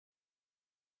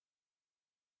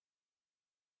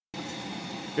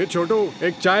ए छोटू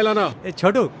एक चाय लाना। ए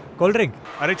छोटू कोल्ड ड्रिंक।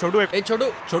 अरे छोटू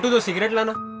छोटू दो सिगरेट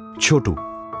लाना। Chotu,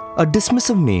 a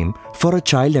dismissive name for a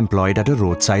child employed at a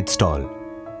roadside stall.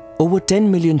 Over 10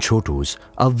 million Chotus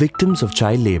are victims of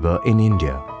child labor in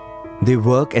India. They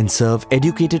work and serve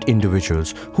educated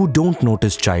individuals who don't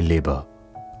notice child labor.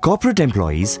 Corporate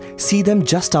employees see them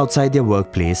just outside their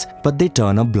workplace, but they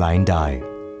turn a blind eye.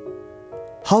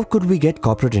 How could we get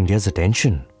corporate India's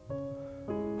attention?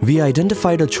 We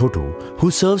identified a Chotu who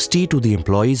serves tea to the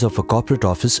employees of a corporate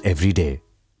office every day.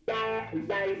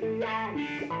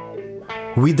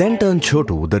 We then turned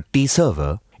Chotu, the tea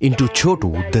server, into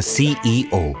Chotu, the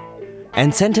CEO,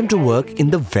 and sent him to work in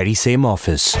the very same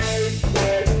office.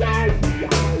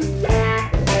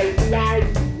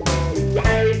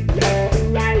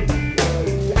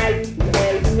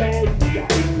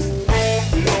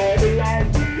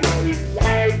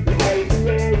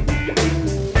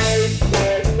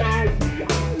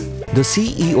 The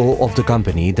CEO of the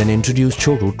company then introduced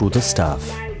Chotu to the staff.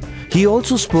 He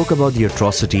also spoke about the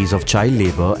atrocities of child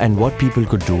labor and what people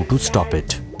could do to stop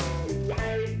it.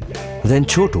 Then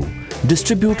Chotu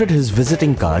distributed his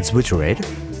visiting cards which read,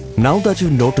 "Now that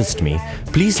you've noticed me,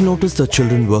 please notice the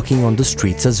children working on the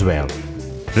streets as well.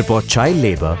 Report child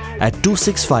labor at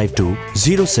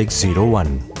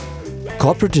 2652-0601.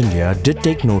 Corporate India did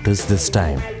take notice this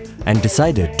time and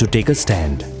decided to take a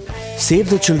stand. Save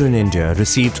the Children India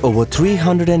received over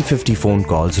 350 phone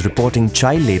calls reporting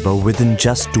child labor within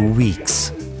just 2 weeks.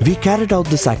 We carried out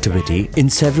this activity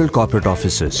in several corporate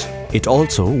offices. It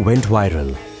also went viral.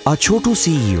 Our Chotu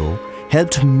CEO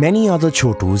helped many other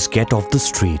Chotus get off the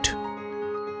street.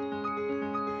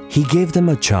 He gave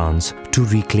them a chance to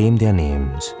reclaim their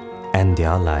names and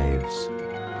their lives.